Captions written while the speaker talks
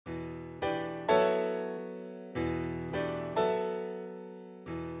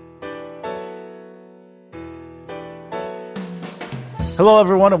Hello,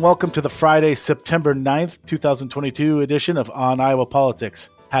 everyone, and welcome to the Friday, September 9th, 2022 edition of On Iowa Politics.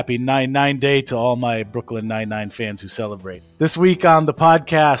 Happy 9-9 Day to all my Brooklyn Nine-Nine fans who celebrate. This week on the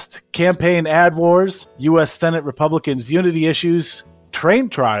podcast, campaign ad wars, U.S. Senate Republicans' unity issues, train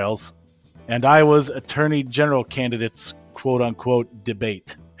trials, and Iowa's Attorney General candidates' quote-unquote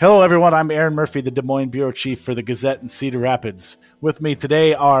debate. Hello, everyone. I'm Aaron Murphy, the Des Moines Bureau Chief for the Gazette in Cedar Rapids. With me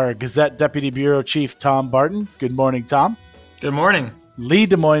today are Gazette Deputy Bureau Chief Tom Barton. Good morning, Tom. Good morning. Lee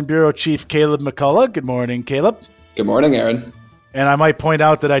Des Moines Bureau Chief Caleb McCullough. Good morning, Caleb. Good morning, Aaron. And I might point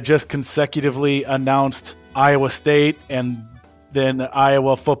out that I just consecutively announced Iowa State and then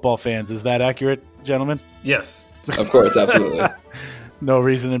Iowa football fans. Is that accurate, gentlemen? Yes. Of course, absolutely. No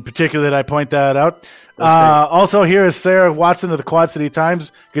reason in particular that I point that out. Also here is Sarah Watson of the Quad City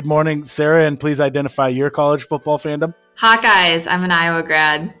Times. Good morning, Sarah, and please identify your college football fandom. Hawkeyes. I'm an Iowa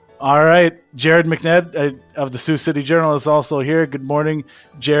grad. All right. Jared McNedd of the Sioux City Journal is also here. Good morning,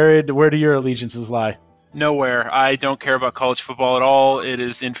 Jared. Where do your allegiances lie? Nowhere. I don't care about college football at all. It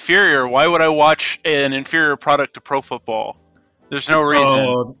is inferior. Why would I watch an inferior product to pro football? There's no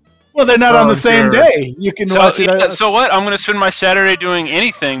reason. Well, they're not on the same day. You can watch it. Yeah, so what? I'm going to spend my Saturday doing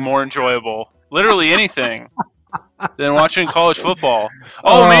anything more enjoyable. Literally anything. Than watching college football.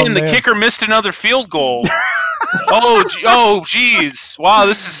 Oh, man, the kicker missed another field goal. Geez. Wow,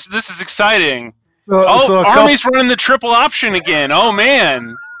 this is exciting. Army's running the triple option again. Oh,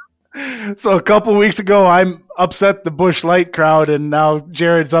 man. So a couple weeks ago, I'm upset the Busch Light crowd, and now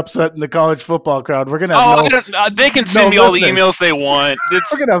Jared's upsetting the college football crowd. We're gonna have they can send me all the emails they want.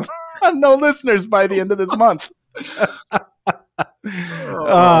 We're gonna have no listeners by the end of this month.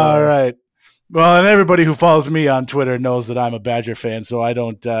 All right. Well, and everybody who follows me on Twitter knows that I'm a Badger fan, so I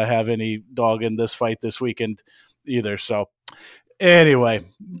don't have any dog in this fight this weekend either. So anyway,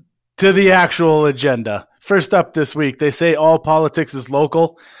 to the actual agenda. First up this week, they say all politics is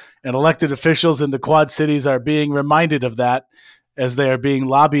local, and elected officials in the Quad Cities are being reminded of that as they are being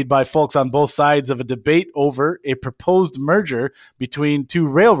lobbied by folks on both sides of a debate over a proposed merger between two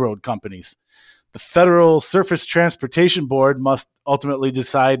railroad companies. The Federal Surface Transportation Board must ultimately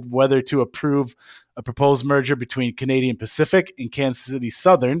decide whether to approve a proposed merger between Canadian Pacific and Kansas City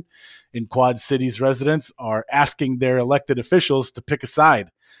Southern. In Quad Cities, residents are asking their elected officials to pick a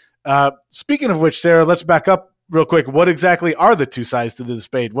side. Speaking of which, Sarah, let's back up real quick. What exactly are the two sides to this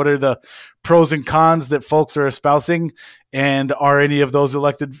debate? What are the pros and cons that folks are espousing? And are any of those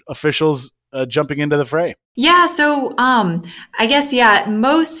elected officials jumping into the fray? Yeah, so I guess,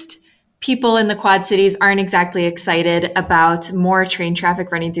 most people in the Quad Cities aren't exactly excited about more train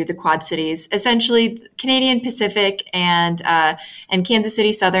traffic running through the Quad Cities. Essentially, Canadian Pacific and Kansas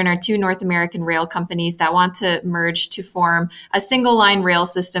City Southern are two North American rail companies that want to merge to form a single line rail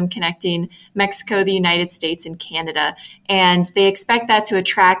system connecting Mexico, the United States, and Canada. And they expect that to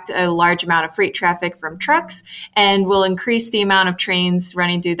attract a large amount of freight traffic from trucks and will increase the amount of trains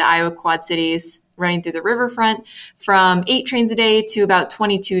running through the Iowa Quad Cities running through the riverfront from 8 trains a day to about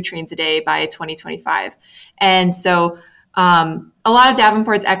 22 trains a day by 2025. And so a lot of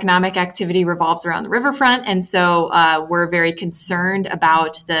Davenport's economic activity revolves around the riverfront. And so we're very concerned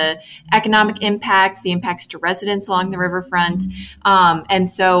about the economic impacts, the impacts to residents along the riverfront. And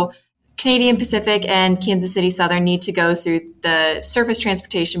so Canadian Pacific and Kansas City Southern need to go through the Surface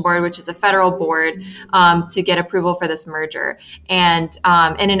Transportation Board, which is a federal board, to get approval for this merger. And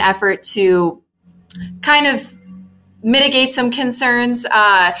in an effort to kind of mitigate some concerns,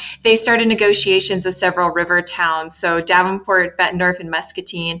 they started negotiations with several river towns. So Davenport, Bettendorf, and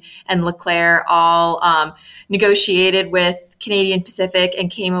Muscatine and LeClaire all negotiated with Canadian Pacific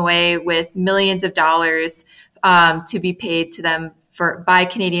and came away with millions of dollars to be paid to them by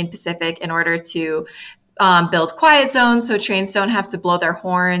Canadian Pacific in order to build quiet zones so trains don't have to blow their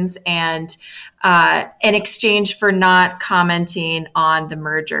horns, and in exchange for not commenting on the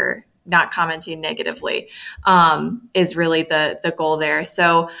merger, not commenting negatively, is really the goal there.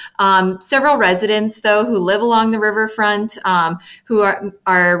 So several residents, though, who live along the riverfront, who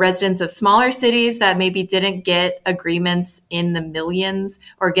are residents of smaller cities that maybe didn't get agreements in the millions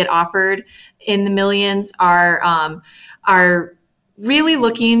or get offered in the millions, are really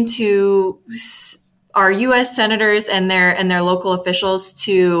looking to our U.S. senators and their local officials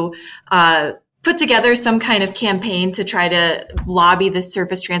to put together some kind of campaign to try to lobby the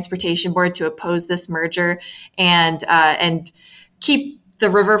Surface Transportation Board to oppose this merger and keep the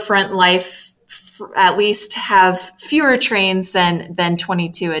riverfront life at least have fewer trains than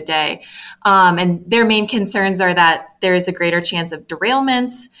 22 a day. And their main concerns are that there is a greater chance of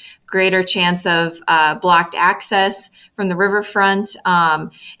derailments, greater chance of blocked access from the riverfront,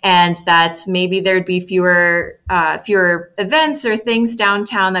 and that maybe there'd be fewer events or things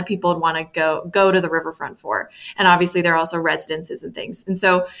downtown that people would want to go to the riverfront for. And obviously, there are also residences and things. And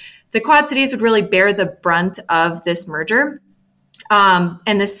so the Quad Cities would really bear the brunt of this merger.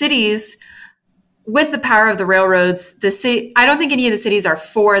 And the cities, with the power of the railroads, I don't think any of the cities are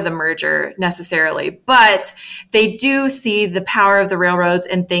for the merger necessarily, but they do see the power of the railroads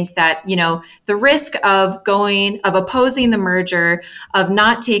and think that, the risk of opposing the merger, of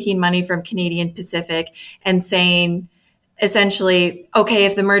not taking money from Canadian Pacific and saying essentially, okay,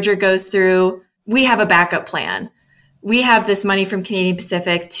 if the merger goes through, we have a backup plan. We have this money from Canadian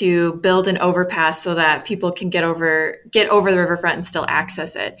Pacific to build an overpass so that people can get over the riverfront and still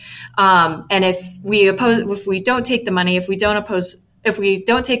access it. And if we don't take the money, if we do oppose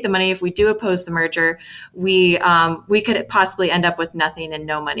the merger, we could possibly end up with nothing and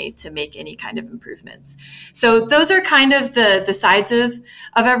no money to make any kind of improvements. So those are kind of the sides of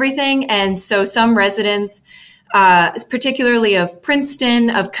everything. And so some residents, particularly of Princeton,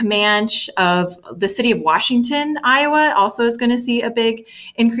 of Comanche, of the city of Washington, Iowa, also is going to see a big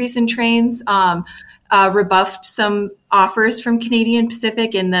increase in trains. Rebuffed some offers from Canadian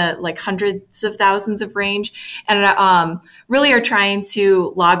Pacific in the hundreds of thousands of range, and really are trying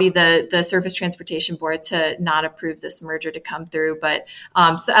to lobby the Surface Transportation Board to not approve this merger to come through. But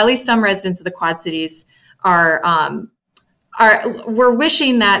so at least some residents of the Quad Cities we're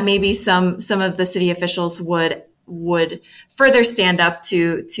wishing that maybe some of the city officials would further stand up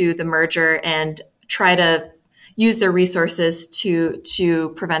to the merger and try to use their resources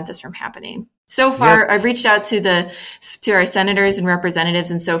to prevent this from happening. So far, I've reached out to our senators and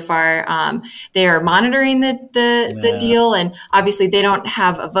representatives, and so far they are monitoring the deal. And obviously, they don't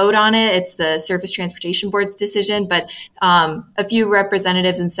have a vote on it; it's the Surface Transportation Board's decision. But a few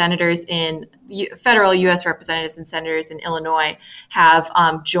representatives and senators federal U.S. representatives and senators in Illinois have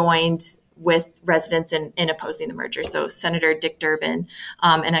joined with residents in opposing the merger. So Senator Dick Durbin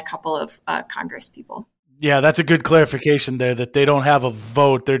and a couple of Congress people. Yeah, that's a good clarification there, that they don't have a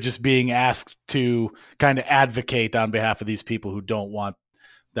vote. They're just being asked to kind of advocate on behalf of these people who don't want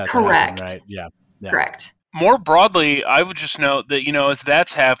that Correct. to happen, right? Yeah. Correct. More broadly, I would just note that, as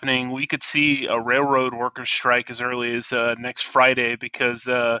that's happening, we could see a railroad workers strike as early as next Friday, because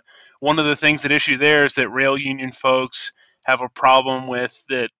one of the things at issue there is that rail union folks have a problem with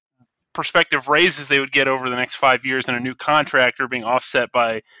that prospective raises they would get over the next 5 years in a new contract are being offset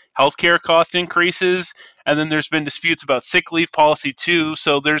by healthcare cost increases. And then there's been disputes about sick leave policy too.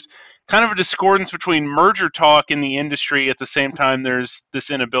 So there's kind of a discordance between merger talk in the industry. At the same time, there's this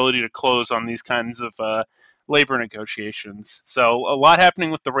inability to close on these kinds of labor negotiations. So a lot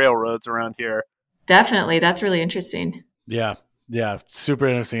happening with the railroads around here. Definitely. That's really interesting. Yeah, super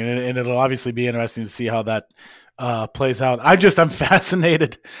interesting. And it'll obviously be interesting to see how that plays out. I'm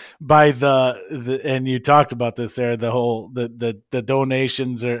fascinated by the and you talked about this there, the whole the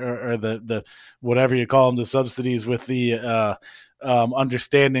donations or the whatever you call them, the subsidies, with the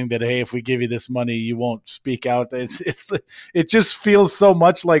understanding that, hey, if we give you this money, you won't speak out. It just feels so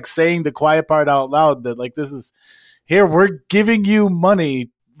much like saying the quiet part out loud, that this is, here, we're giving you money,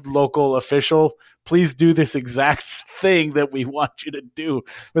 local official, please do this exact thing that we want you to do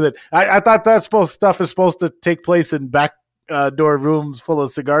with it. I thought that stuff is supposed to take place in back door rooms full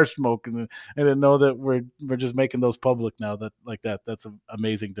of cigar smoke, and I didn't know that we're just making those public now. That's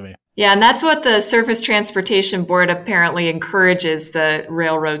amazing to me. Yeah, and that's what the Surface Transportation Board apparently encourages the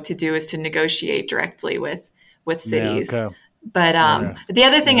railroad to do, is to negotiate directly with cities. Yeah, okay. But the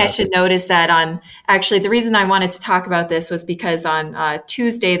other thing I should note is that the reason I wanted to talk about this was because on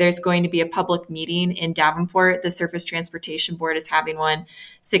Tuesday, there's going to be a public meeting in Davenport. The Surface Transportation Board is having one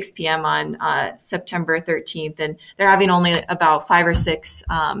 6 p.m. on September 13th, and they're having only about 5 or 6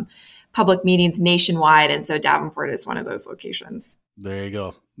 public meetings nationwide. And so Davenport is one of those locations. There you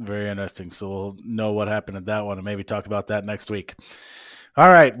go. Very interesting. So we'll know what happened at that one and maybe talk about that next week. All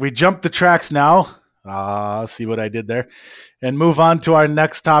right. We jump the tracks now. See what I did there, and move on to our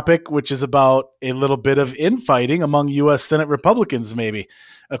next topic, which is about a little bit of infighting among U.S. Senate Republicans, maybe.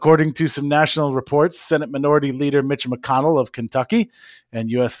 According to some national reports, Senate Minority Leader Mitch McConnell of Kentucky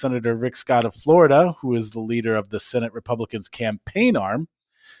and U.S. Senator Rick Scott of Florida, who is the leader of the Senate Republicans' campaign arm,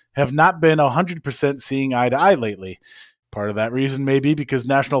 have not been 100% seeing eye to eye lately. Part of that reason may be because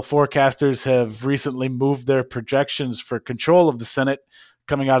national forecasters have recently moved their projections for control of the Senate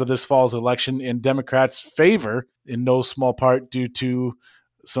coming out of this fall's election in Democrats' favor, in no small part due to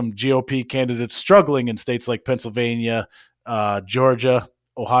some GOP candidates struggling in states like Pennsylvania, Georgia,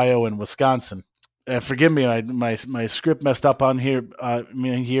 Ohio, and Wisconsin. Forgive me, my script messed up on here.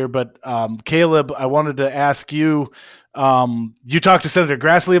 But Caleb, I wanted to ask you. You talked to Senator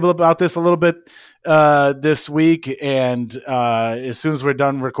Grassley about this a little bit this week, and as soon as we're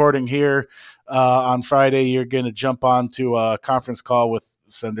done recording here on Friday, you're going to jump on to a conference call with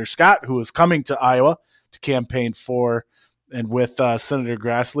Senator Scott, who is coming to Iowa to campaign for and with Senator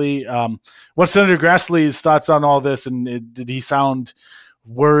Grassley. What's Senator Grassley's thoughts on all this, and did he sound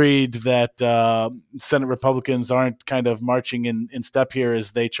worried that Senate Republicans aren't kind of marching in step here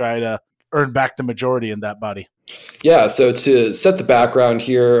as they try to earn back the majority in that body? Yeah, so to set the background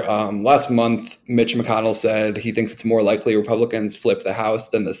here, last month, Mitch McConnell said he thinks it's more likely Republicans flip the House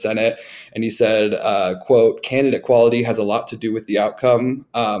than the Senate. And he said, quote, candidate quality has a lot to do with the outcome,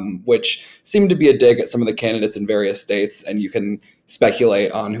 which seemed to be a dig at some of the candidates in various states. And you can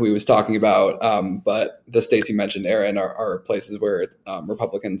speculate on who he was talking about. But the states you mentioned, Aaron, are places where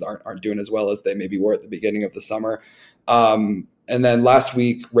Republicans aren't doing as well as they maybe were at the beginning of the summer. And then last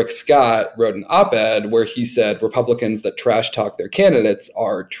week, Rick Scott wrote an op-ed where he said Republicans that trash talk their candidates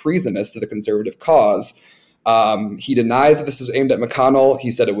are treasonous to the conservative cause. He denies that this was aimed at McConnell.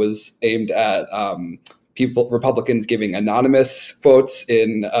 He said it was aimed at Republicans giving anonymous quotes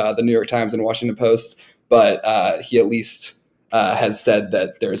in the New York Times and Washington Post. But he at least has said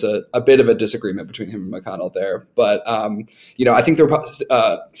that there's a bit of a disagreement between him and McConnell there. But, I think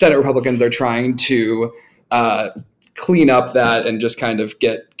the Senate Republicans are trying to clean up that and just kind of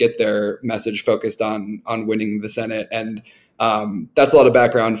get their message focused on winning the Senate. And that's a lot of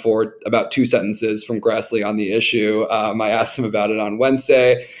background for about 2 sentences from Grassley on the issue. I asked him about it on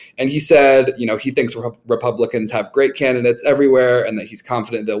Wednesday, and he said, he thinks Republicans have great candidates everywhere and that he's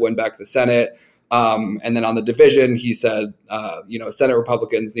confident they'll win back the Senate. And then on the division, he said, Senate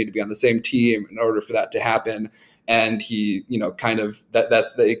Republicans need to be on the same team in order for that to happen. And he, kind of that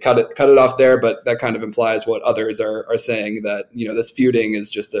they cut it off there, but that kind of implies what others are saying, that, this feuding is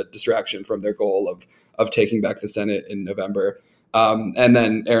just a distraction from their goal of taking back the Senate in November. And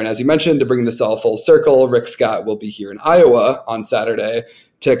then, Aaron, as you mentioned, to bring this all full circle, Rick Scott will be here in Iowa on Saturday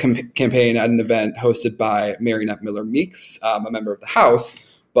to campaign at an event hosted by Mariannette Miller Meeks, a member of the House.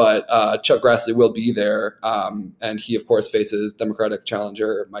 But Chuck Grassley will be there, and he, of course, faces Democratic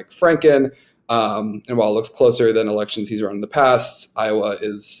challenger Mike Franken. And while it looks closer than elections he's run in the past, Iowa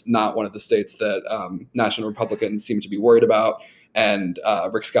is not one of the states that national Republicans seem to be worried about. And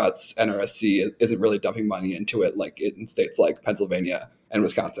Rick Scott's NRSC isn't really dumping money into it like in states like Pennsylvania and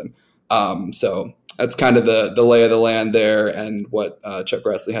Wisconsin. So that's kind of the lay of the land there, and what Chuck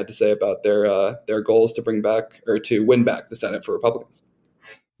Grassley had to say about their goals to bring back or to win back the Senate for Republicans.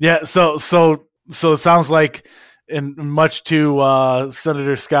 Yeah. So it sounds like, and much to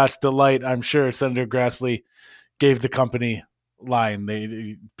Senator Scott's delight, I'm sure Senator Grassley gave the company line.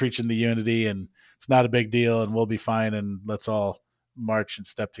 They preaching the unity, and it's not a big deal, and we'll be fine, and let's all march and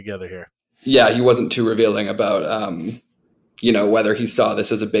step together here. Yeah, he wasn't too revealing about whether he saw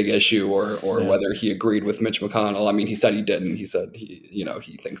this as a big issue or whether he agreed with Mitch McConnell. I mean, he said he didn't. He said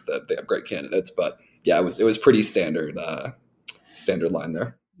he thinks that they have great candidates, but yeah, it was pretty standard line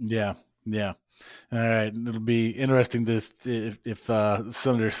there. Yeah. All right. It'll be interesting if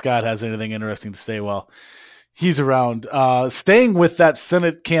Senator Scott has anything interesting to say while he's around. Staying with that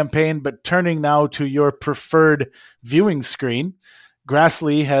Senate campaign, but turning now to your preferred viewing screen,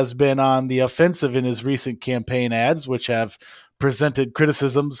 Grassley has been on the offensive in his recent campaign ads, which have presented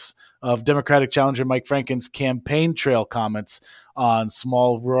criticisms of Democratic challenger Mike Franken's campaign trail comments on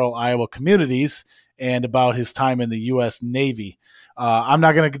small rural Iowa communities and about his time in the U.S. Navy. I'm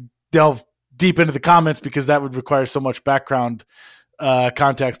not going to delve deep into the comments because that would require so much background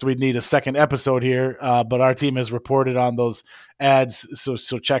context. We'd need a second episode here, but our team has reported on those ads, so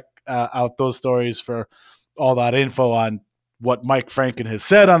check out those stories for all that info on what Mike Franken has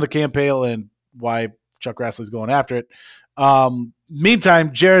said on the campaign and why Chuck Grassley's going after it.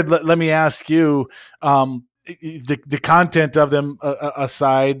 Meantime, Jared, let me ask you, the content of them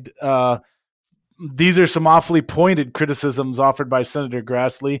aside, these are some awfully pointed criticisms offered by Senator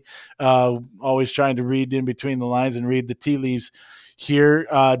Grassley, always trying to read in between the lines and read the tea leaves here.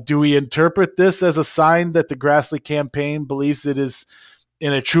 Do we interpret this as a sign that the Grassley campaign believes it is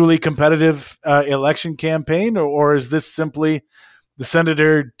in a truly competitive election campaign, or is this simply the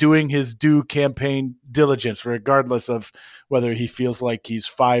senator doing his due campaign diligence, regardless of whether he feels like he's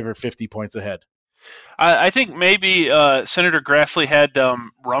 5 or 50 points ahead? I think maybe Senator Grassley had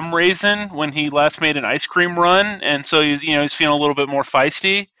rum raisin when he last made an ice cream run, and so he's feeling a little bit more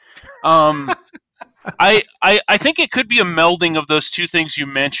feisty. I think it could be a melding of those two things you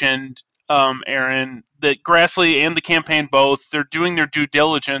mentioned, Aaron, that Grassley and the campaign both, they're doing their due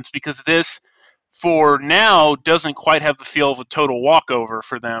diligence, because this, for now, doesn't quite have the feel of a total walkover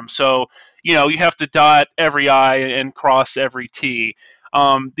for them. So, you have to dot every I and cross every T.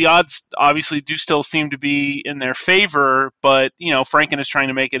 The odds obviously do still seem to be in their favor, but, Franken is trying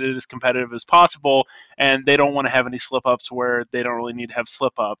to make it as competitive as possible, and they don't want to have any slip-ups where they don't really need to have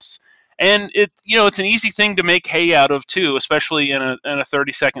slip-ups. And it's an easy thing to make hay out of too, especially in a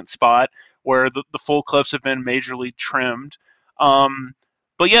 30-second spot where the full clips have been majorly trimmed.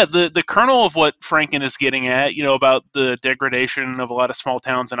 But yeah, the kernel of what Franken is getting at, about the degradation of a lot of small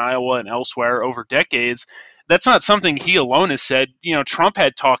towns in Iowa and elsewhere over decades, that's not something he alone has said. Trump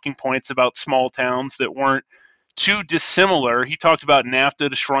had talking points about small towns that weren't too dissimilar. He talked about NAFTA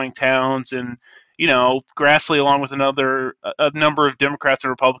destroying towns, and Grassley, along with a number of Democrats and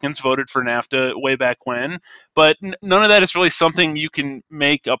Republicans, voted for NAFTA way back when. But none of that is really something you can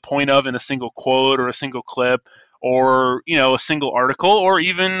make a point of in a single quote or a single clip or a single article or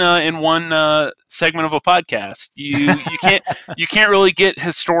even in one segment of a podcast. You can't really get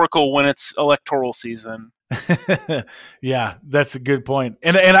historical when it's electoral season. Yeah, that's a good point,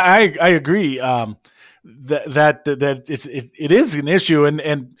 and I agree. That it is an issue,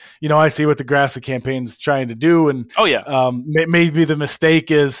 and I see what the Grassley campaign is trying to do, and maybe the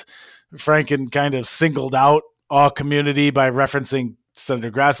mistake is Franken kind of singled out a community by referencing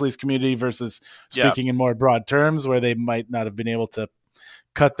Senator Grassley's community versus speaking in more broad terms, where they might not have been able to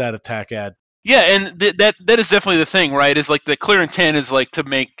cut that attack ad. Yeah, and that is definitely the thing, right? Is like the clear intent is like to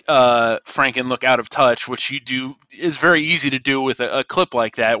make Franken look out of touch, which is very easy to do with a clip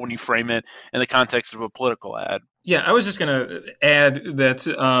like that when you frame it in the context of a political ad. Yeah, I was just going to add that,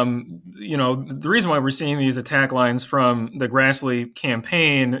 the reason why we're seeing these attack lines from the Grassley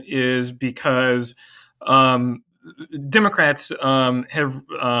campaign is because Democrats have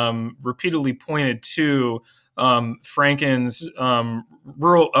repeatedly pointed to Franken's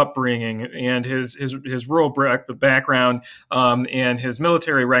rural upbringing and his rural background and his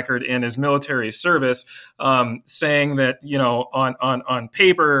military record and his military service, saying that on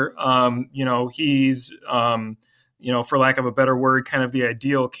paper he's for lack of a better word, kind of the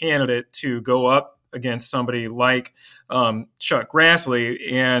ideal candidate to go up against somebody like Chuck Grassley.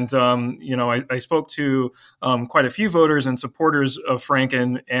 And, I spoke to quite a few voters and supporters of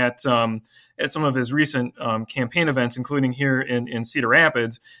Franken at some of his recent campaign events, including here in Cedar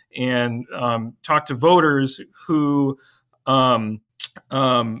Rapids, and talked to voters who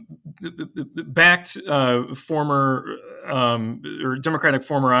backed former or Democratic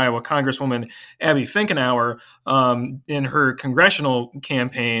former Iowa Congresswoman Abby Finkenauer in her congressional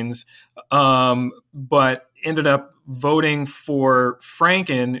campaigns, but ended up voting for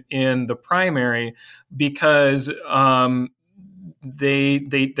Franken in the primary because they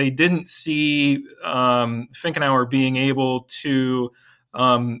didn't see Finkenauer being able to.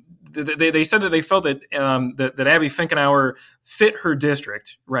 They said that they felt that that Abby Finkenauer fit her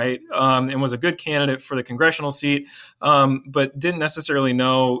district, right, and was a good candidate for the congressional seat, but didn't necessarily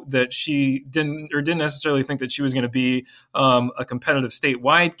know that didn't necessarily think that she was going to be a competitive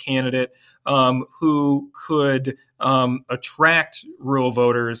statewide candidate who could attract rural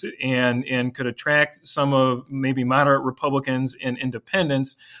voters and could attract some of maybe moderate Republicans and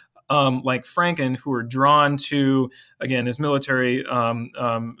independents. Like Franken, who are drawn to, again, his military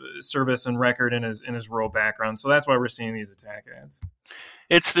service and record and his rural background. So that's why we're seeing these attack ads.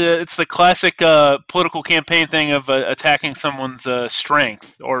 It's the classic political campaign thing of attacking someone's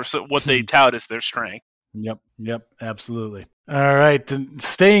strength or what they tout as their strength. Yep, absolutely. All right, and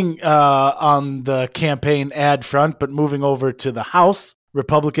staying on the campaign ad front, but moving over to the House.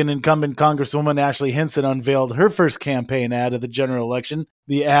 Republican incumbent Congresswoman Ashley Hinson unveiled her first campaign ad of the general election.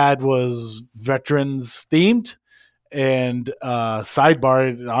 The ad was veterans themed, and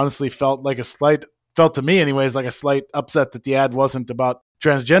sidebar, it honestly felt to me anyways, like a slight upset that the ad wasn't about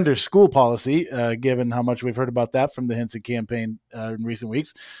transgender school policy, given how much we've heard about that from the Hinson campaign in recent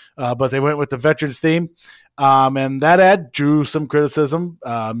weeks. But they went with the veterans theme. And that ad drew some criticism,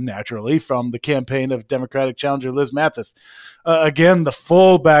 naturally, from the campaign of Democratic challenger Liz Mathis. Again, the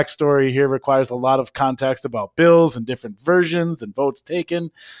full backstory here requires a lot of context about bills and different versions and votes taken.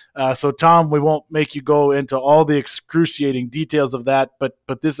 So, Tom, we won't make you go into all the excruciating details of that, but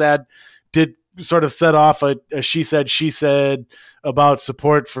this ad did sort of set off a she said about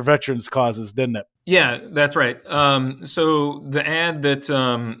support for veterans causes, didn't it? Yeah, that's right. So the ad that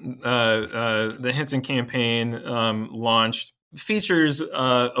the Hinson campaign launched features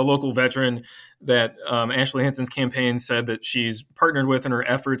a local veteran that Ashley Hinson's campaign said that she's partnered with in her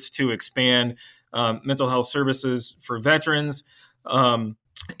efforts to expand mental health services for veterans.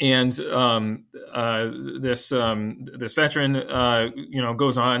 This veteran,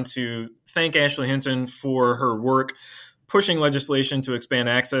 goes on to thank Ashley Hinson for her work pushing legislation to expand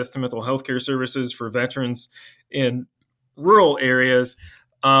access to mental health care services for veterans in rural areas.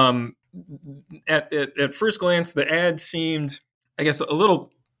 At first glance, the ad seemed, I guess, a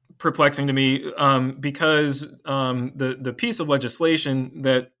little perplexing to me because the piece of legislation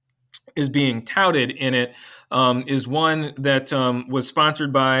that is being touted in it is one that was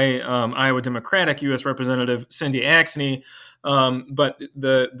sponsored by Iowa Democratic U.S. Representative Cindy Axne, but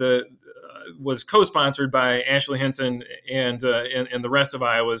the was co-sponsored by Ashley Hinson and the rest of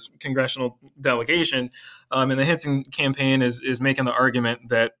Iowa's congressional delegation. And the Hinson campaign is making the argument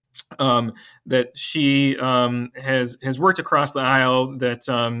that she has worked across the aisle,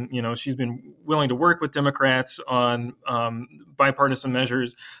 that she's been willing to work with Democrats on bipartisan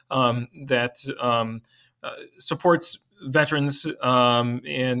measures that supports veterans and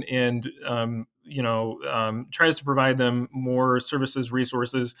tries to provide them more services,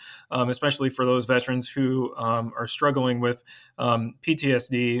 resources, especially for those veterans who are struggling with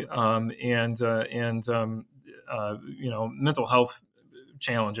PTSD and mental health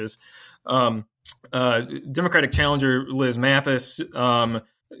challenges. Democratic challenger Liz Mathis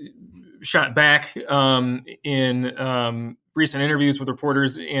shot back in recent interviews with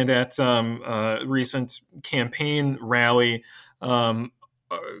reporters and at recent campaign rally,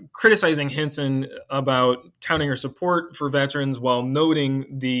 criticizing Hinson about touting her support for veterans while noting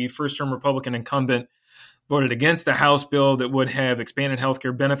the first-term Republican incumbent voted against a House bill that would have expanded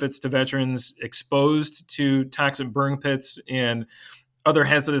healthcare benefits to veterans exposed to toxic burn pits and other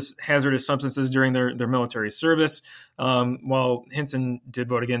hazardous substances during their military service. While Hinson did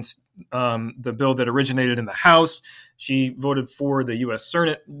vote against the bill that originated in the House, she voted for the U.S.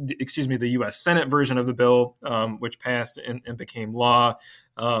 Senate version of the bill, which passed and became law.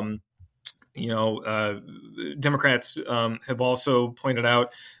 Democrats have also pointed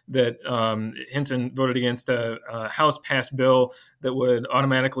out that Hinson voted against a House-passed bill that would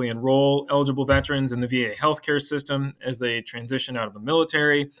automatically enroll eligible veterans in the VA healthcare system as they transition out of the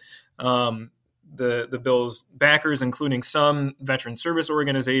military. The bill's backers, including some veteran service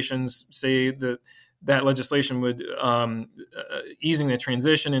organizations, say that legislation would, easing the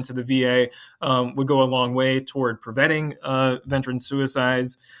transition into the VA, would go a long way toward preventing veteran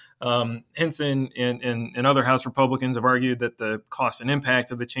suicides. Hinson and other House Republicans have argued that the cost and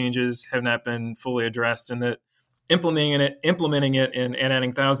impact of the changes have not been fully addressed, and that implementing it and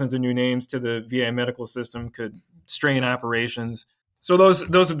adding thousands of new names to the VA medical system could strain operations. So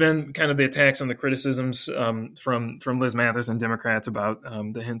those have been kind of the attacks and the criticisms from Liz Mathis and Democrats about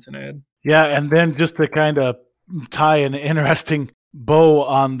the Hinson ad. Yeah, and then just to kind of tie an interesting bow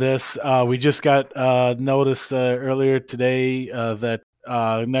on this, we just got notice earlier today that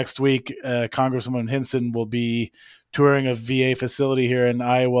next week, Congresswoman Hinson will be touring a VA facility here in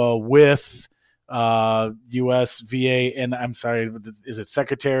Iowa with U.S. VA, and I'm sorry, is it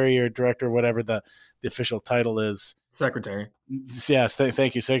secretary or director, whatever the official title is? Secretary. Yes,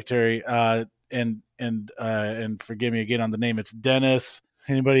 thank you, Secretary. And forgive me again on the name. It's Dennis.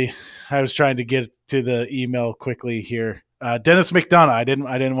 Anybody? I was trying to get to the email quickly here. Dennis McDonough. I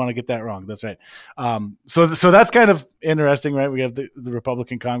didn't want to get that wrong. That's right. So that's kind of interesting, right? We have the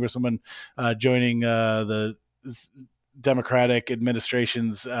Republican Congresswoman joining the Democratic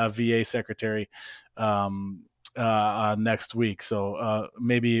administration's VA secretary next week. So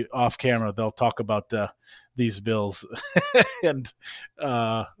maybe off camera they'll talk about these bills and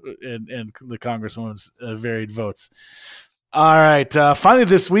the Congresswoman's varied votes. All right. Finally,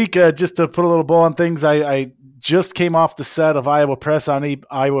 this week, just to put a little bow on things, I just came off the set of Iowa Press on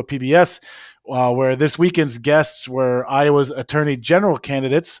Iowa PBS, where this weekend's guests were Iowa's Attorney General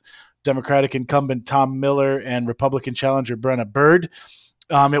candidates, Democratic incumbent Tom Miller and Republican challenger Brenna Bird.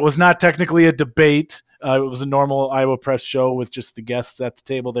 It was not technically a debate. It was a normal Iowa Press show with just the guests at the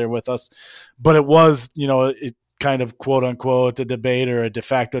table there with us. But it was, it kind of quote unquote a debate or a de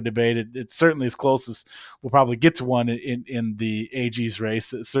facto debate. It's certainly as close as we'll probably get to one in the AG's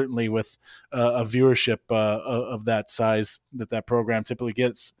race, certainly with a viewership of that size that program typically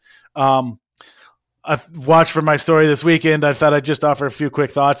gets. I watched for my story this weekend. I thought I'd just offer a few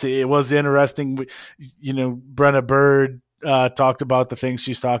quick thoughts. It was interesting. Brenna Bird talked about the things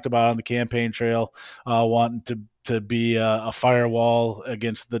she's talked about on the campaign trail, wanting to be a firewall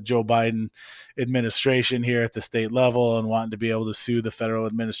against the Joe Biden administration here at the state level and wanting to be able to sue the federal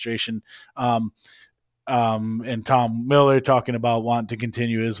administration. And Tom Miller talking about wanting to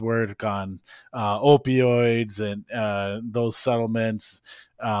continue his work on opioids and those settlements.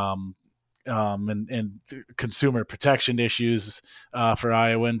 and consumer protection issues for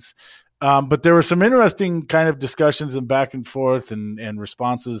Iowans. But there were some interesting kind of discussions and back and forth and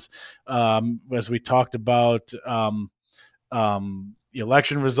responses as we talked about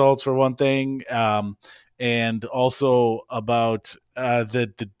election results for one thing, and also about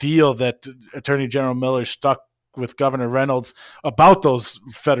the deal that Attorney General Miller struck with Governor Reynolds about those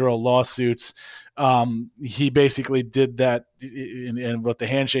federal lawsuits. He basically did that, and what the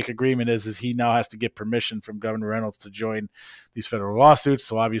handshake agreement is he now has to get permission from Governor Reynolds to join these federal lawsuits.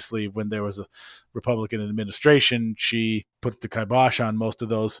 So obviously when there was a Republican administration, she put the kibosh on most of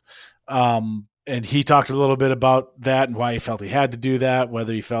those. And he talked a little bit about that and why he felt he had to do that,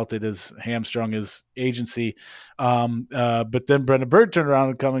 whether he felt it has hamstrung his agency. But then Brenda Bird turned around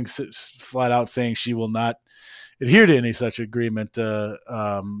and coming flat out saying she will not adhere to any such agreement,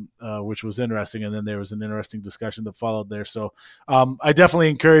 which was interesting. And then there was an interesting discussion that followed there. So I definitely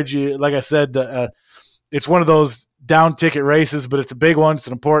encourage you. Like I said, it's one of those down ticket races, but it's a big one. It's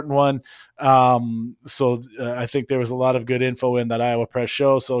an important one. So I think there was a lot of good info in that Iowa Press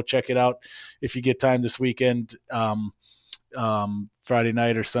show. So check it out if you get time this weekend, Friday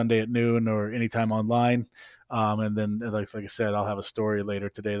night or Sunday at noon or anytime online. And then, like I said, I'll have a story later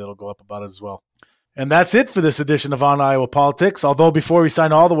today that'll go up about it as well. And that's it for this edition of On Iowa Politics. Although before we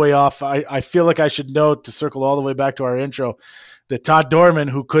sign all the way off, I feel like I should note, to circle all the way back to our intro, that Todd Dorman,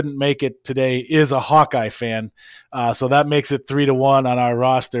 who couldn't make it today, is a Hawkeye fan. So that makes it 3-1 on our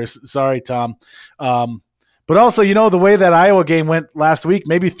roster. Sorry, Tom. But also, the way that Iowa game went last week,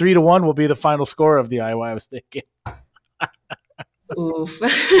 maybe 3-1 will be the final score of the Iowa State game. Oof.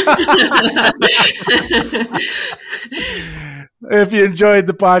 If you enjoyed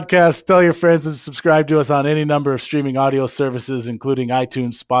the podcast, tell your friends and subscribe to us on any number of streaming audio services, including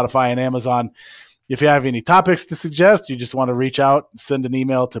iTunes, Spotify, and Amazon. If you have any topics to suggest, you just want to reach out, send an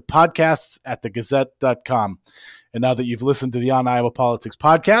email to podcasts@thegazette.com. And now that you've listened to the On Iowa Politics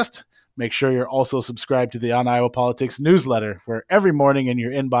podcast, make sure you're also subscribed to the On Iowa Politics newsletter, where every morning in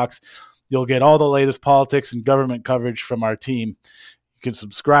your inbox, you'll get all the latest politics and government coverage from our team. You can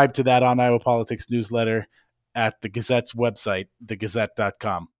subscribe to that On Iowa Politics newsletter at the Gazette's website,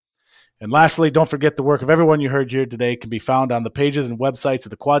 thegazette.com. And lastly, don't forget the work of everyone you heard here today can be found on the pages and websites of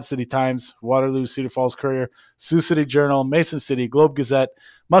the Quad City Times, Waterloo, Cedar Falls Courier, Sioux City Journal, Mason City, Globe Gazette,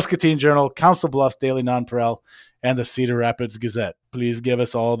 Muscatine Journal, Council Bluffs Daily Nonpareil, and the Cedar Rapids Gazette. Please give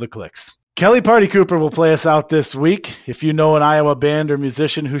us all the clicks. Kelly Party Cooper will play us out this week. If you know an Iowa band or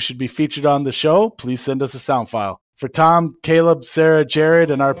musician who should be featured on the show, please send us a sound file. For Tom, Caleb, Sarah, Jared,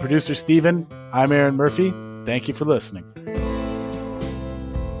 and our producer, Steven, I'm Aaron Murphy. Thank you for listening.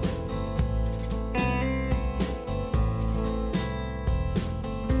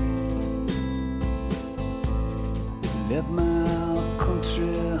 Left my country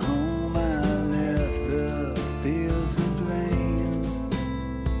home, I left the fields and plains.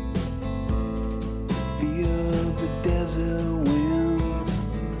 Feel the desert wind,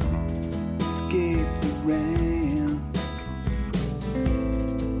 escape the rain.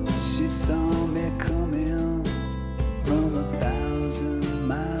 She saw me coming from 1,000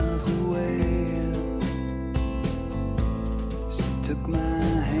 miles away. She took my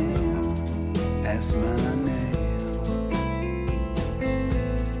hand, asked my name.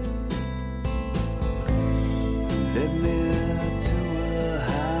 Led me to a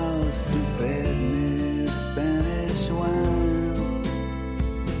house and fed me Spanish wine.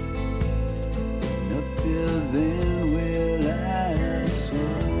 And up till then, well, I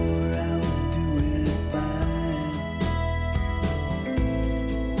swore I was doing fine.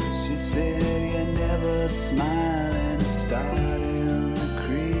 She said, you never smile, and it's starting to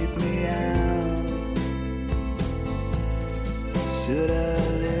creep me out. Should I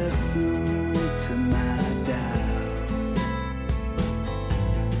listen to my doubt?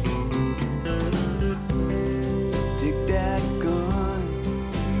 Take that gun,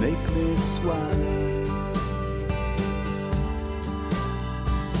 make me swallow.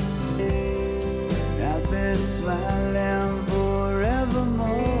 I'll be smiling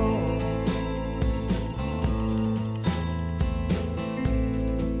forevermore.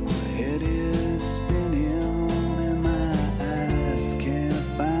 My head is spinning and my eyes can't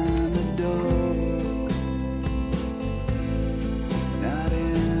find the door. Not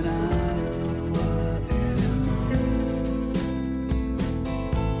in Iowa anymore.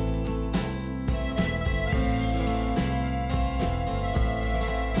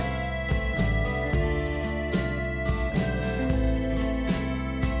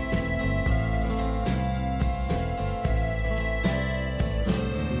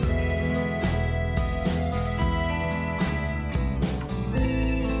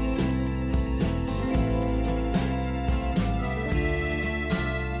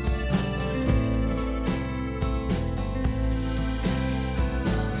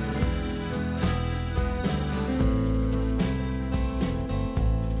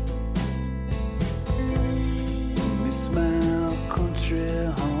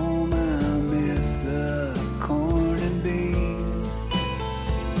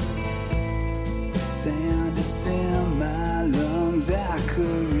 I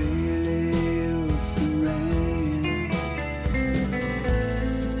could really use some rain.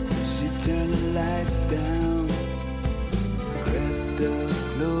 She turned the lights down, crept up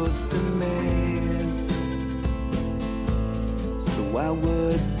close to me, so I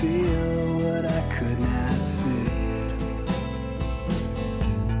would feel what I could not see.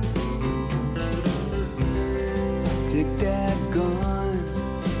 Take that gun,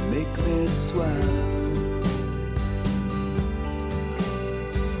 make me swallow.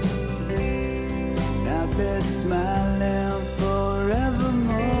 I'll be smiling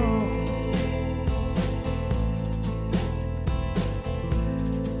forevermore.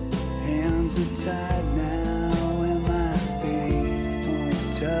 Hands are tied now and my feet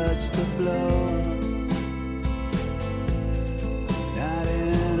won't touch the floor. Not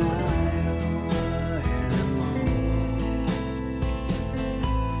in Iowa anymore.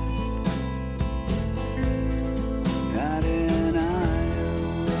 Not in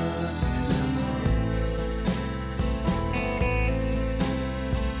Iowa anymore.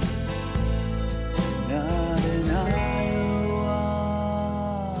 Not in Iowa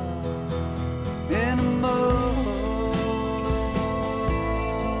anymore.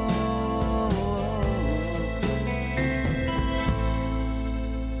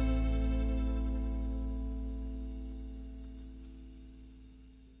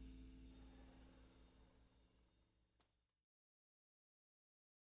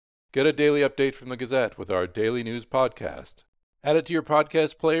 Get a daily update from the Gazette with our daily news podcast. Add it to your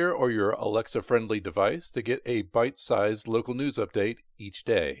podcast player or your Alexa-friendly device to get a bite-sized local news update each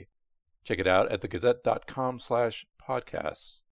day. Check it out at thegazette.com/podcasts.